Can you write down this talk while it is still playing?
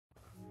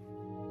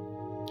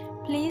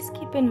Please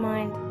keep in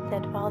mind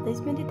that while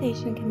this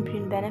meditation can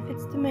bring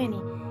benefits to many,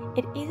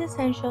 it is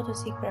essential to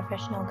seek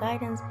professional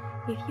guidance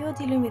if you are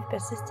dealing with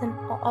persistent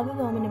or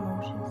overwhelming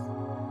emotions.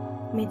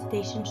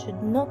 Meditation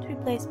should not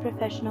replace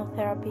professional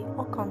therapy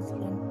or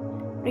counseling,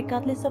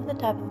 regardless of the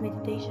type of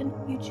meditation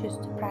you choose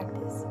to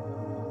practice.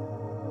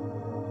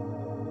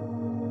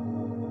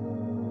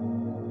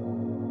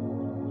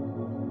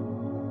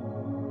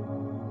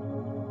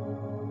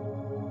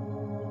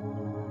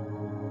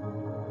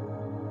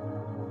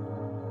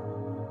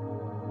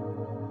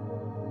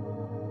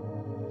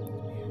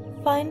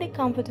 Find a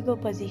comfortable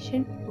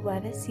position,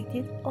 whether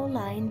seated or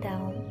lying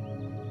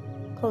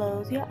down.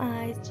 Close your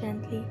eyes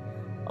gently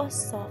or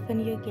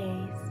soften your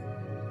gaze.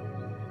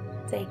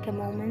 Take a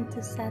moment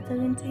to settle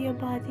into your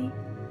body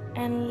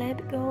and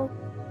let go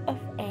of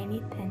any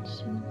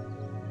tension.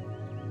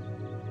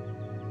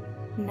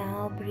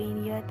 Now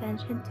bring your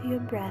attention to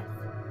your breath.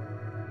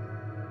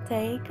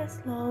 Take a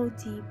slow,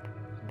 deep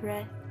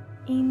breath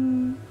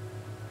in,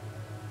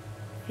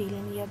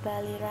 feeling your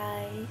belly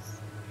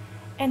rise,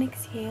 and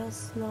exhale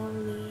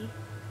slowly,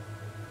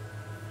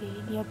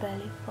 feeling your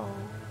belly fall.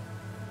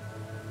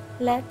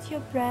 Let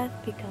your breath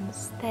become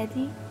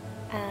steady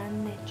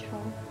and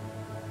natural.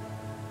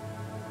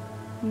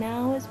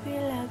 Now as we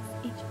relax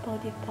each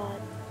body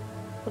part,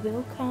 we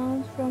will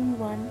count from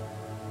 1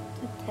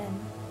 to 10.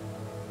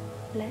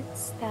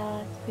 Let's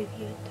start with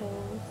your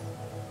toes.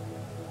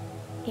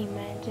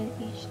 Imagine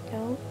each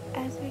toe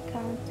as we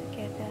count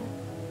together.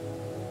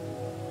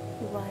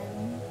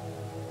 1,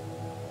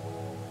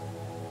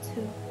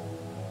 2.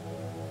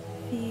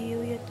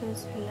 Feel your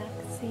toes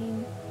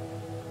relaxing,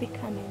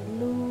 becoming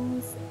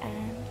loose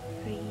and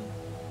free.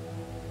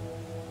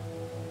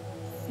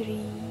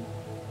 3,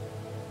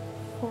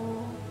 4.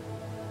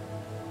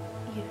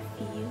 You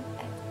feel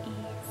at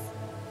ease.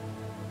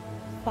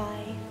 5,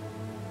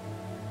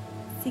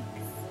 6.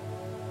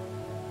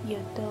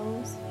 Your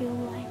toes feel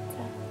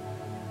lighter.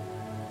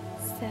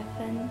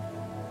 7,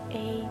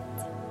 8.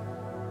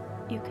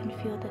 You can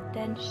feel the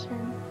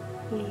tension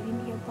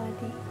leaving your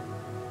body.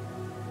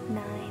 9,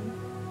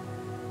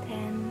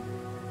 10.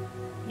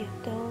 Your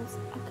toes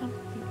are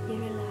completely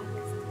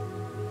relaxed.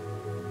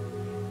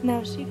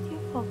 Now shift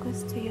your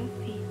focus to your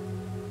feet.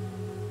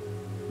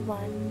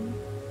 1,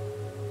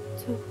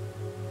 2.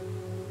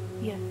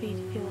 Your feet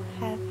feel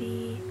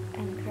heavy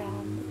and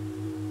grounded.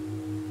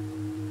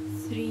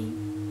 3,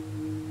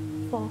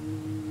 4.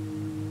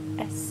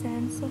 A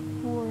sense of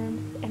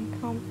warmth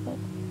and comfort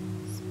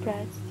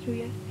spreads through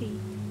your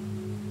feet.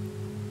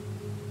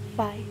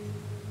 5,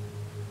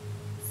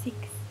 6.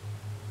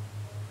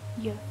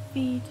 Your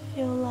feet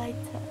feel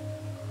lighter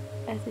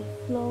as if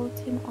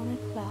floating on a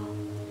cloud.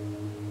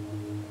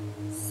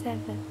 7,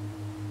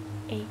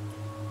 8.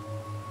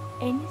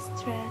 Any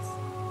stress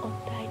or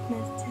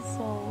tightness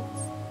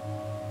dissolves.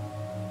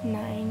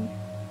 9,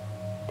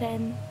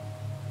 10.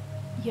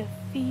 Your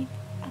feet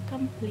are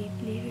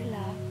completely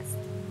relaxed.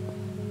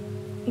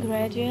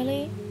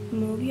 Gradually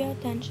move your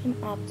attention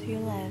up to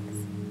your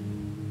legs.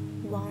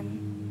 1,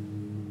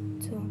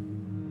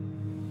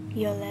 2.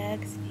 Your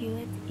legs feel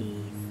at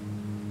ease,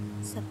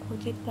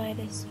 supported by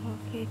the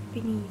soft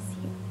beneath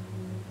you.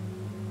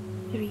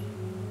 3,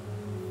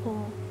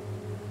 4.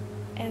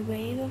 A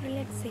wave of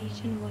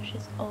relaxation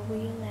washes over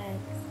your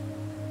legs.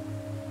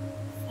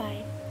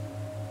 5,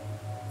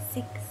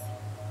 6.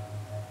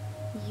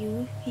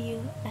 You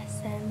feel a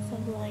sense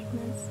of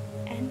lightness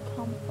and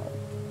comfort.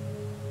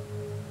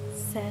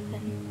 7,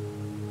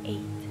 8.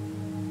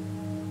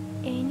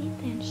 Any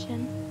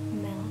tension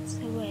melts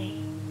away.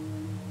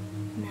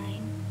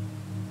 9,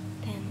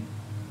 10.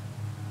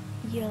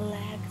 Your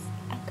legs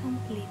are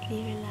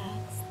completely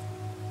relaxed.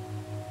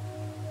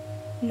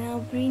 Now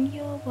bring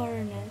your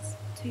awareness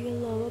to your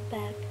lower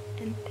back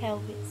and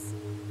pelvis.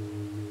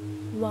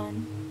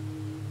 1,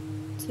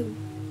 2.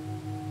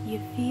 You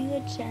feel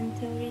a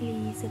gentle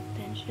release of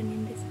tension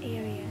in this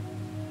area.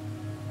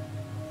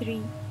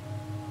 3,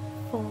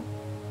 4.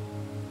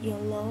 Your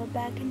lower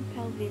back and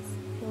pelvis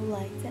feel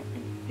lighter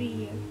and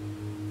freer.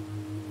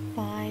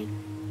 5,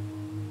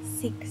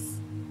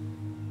 6.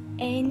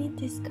 Any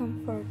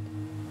discomfort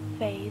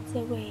fades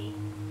away.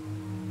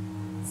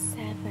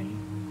 7,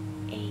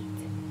 8.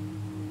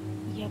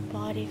 Your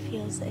body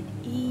feels at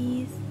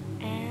ease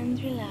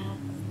and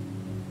relaxed.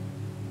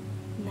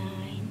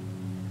 9,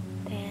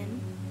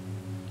 10.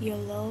 Your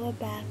lower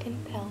back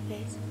and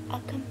pelvis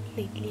are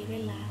completely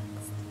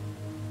relaxed.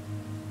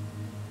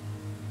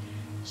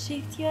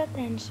 Shift your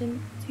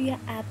attention to your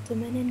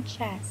abdomen and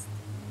chest.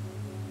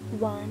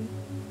 1,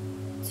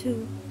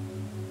 2.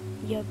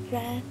 Your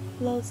breath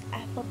flows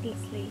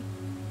effortlessly,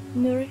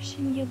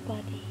 nourishing your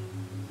body.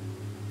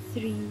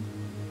 3,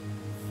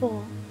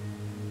 4.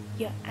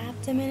 Your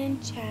abdomen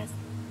and chest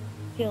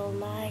feel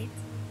light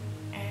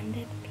and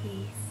at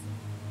peace.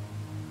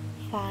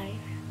 5,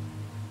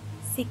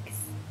 6.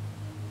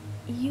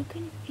 You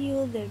can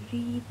feel the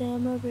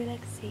rhythm of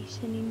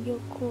relaxation in your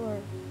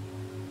core.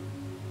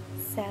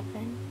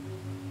 7,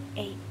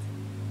 8.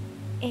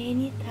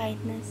 Any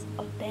tightness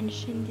or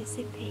tension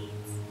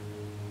dissipates.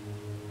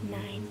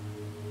 9,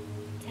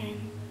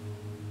 10.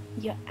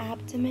 Your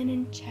abdomen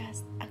and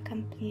chest are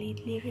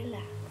completely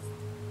relaxed.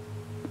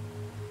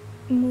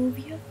 Move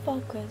your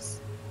focus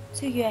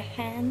to your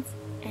hands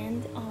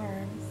and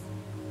arms.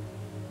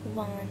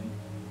 1,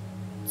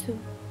 2.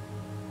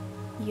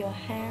 Your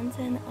hands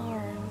and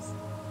arms,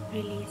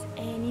 release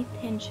any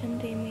tension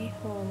they may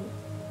hold.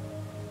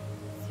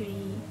 3,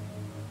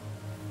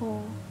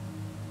 4.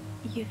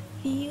 You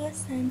feel a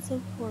sense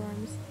of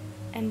warmth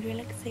and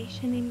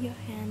relaxation in your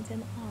hands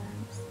and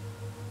arms.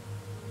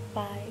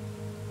 5,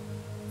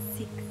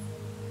 6.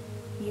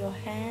 Your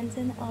hands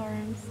and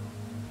arms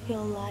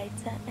feel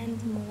lighter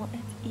and more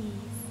at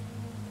ease.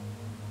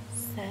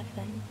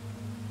 7,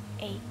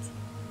 8.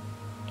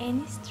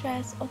 Any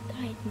stress or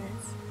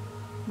tightness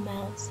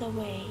melts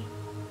away.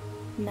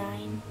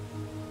 9,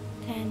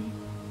 10.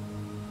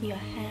 Your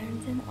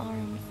hands and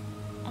arms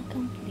are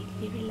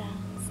completely relaxed.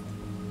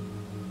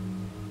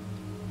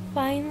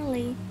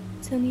 Finally,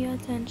 turn your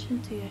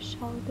attention to your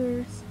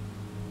shoulders,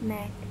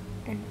 neck,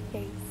 and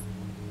face.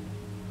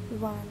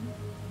 1,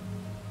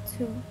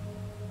 2.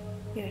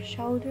 Your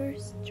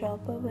shoulders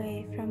drop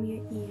away from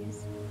your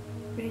ears,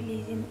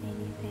 releasing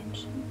any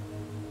tension.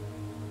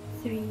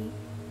 3,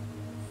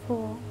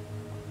 4.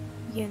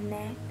 Your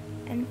neck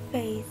and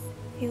face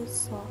feel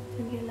soft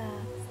and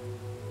relaxed.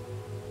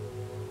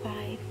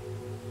 5,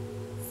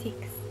 6.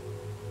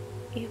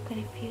 You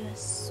can feel a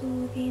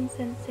soothing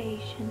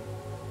sensation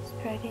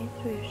spreading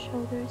through your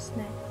shoulders,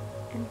 neck,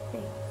 and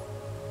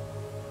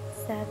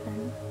face.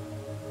 7,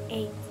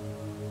 8.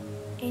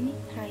 Any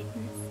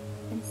tightness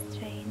and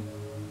strain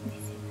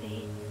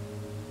dissipate.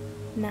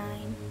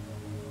 9,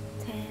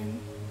 10.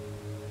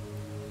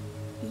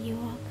 You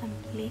are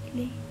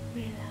completely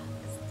relaxed.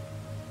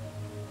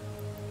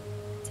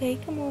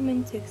 Take a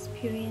moment to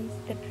experience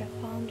the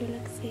profound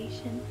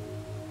relaxation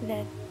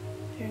that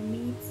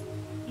permeates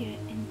your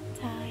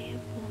entire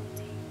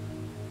body.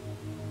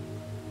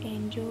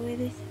 Enjoy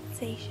the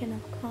sensation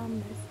of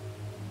calmness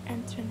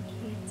and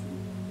tranquility.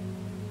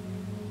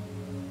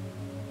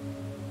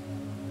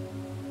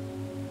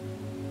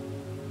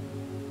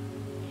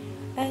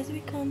 As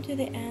we come to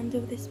the end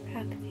of this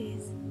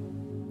practice,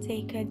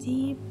 take a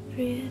deep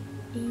breath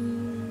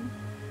in,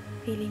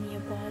 filling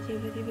your body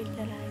with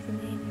revitalizing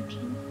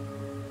energy,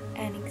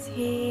 and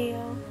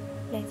exhale,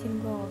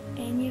 letting go of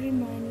any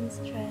remaining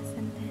stress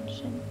and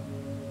tension.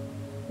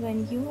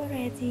 When you are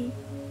ready,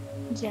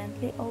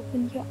 gently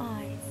open your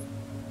eyes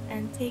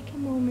and take a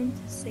moment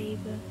to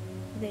savor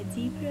the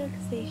deep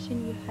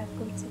relaxation you have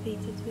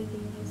cultivated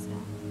within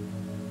yourself.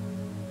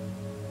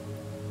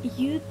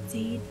 You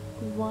did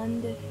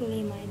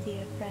wonderfully, my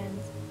dear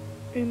friends.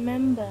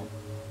 Remember,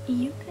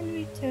 you can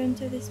return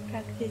to this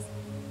practice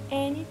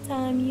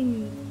anytime you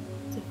need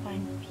to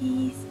find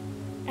peace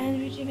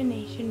and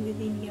rejuvenation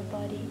within your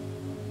body.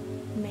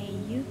 May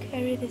you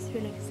carry this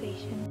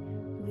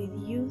relaxation with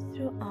you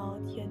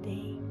throughout your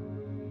day.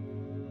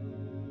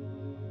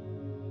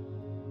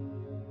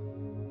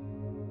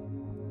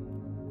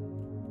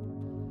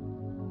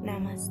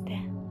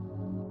 Namaste.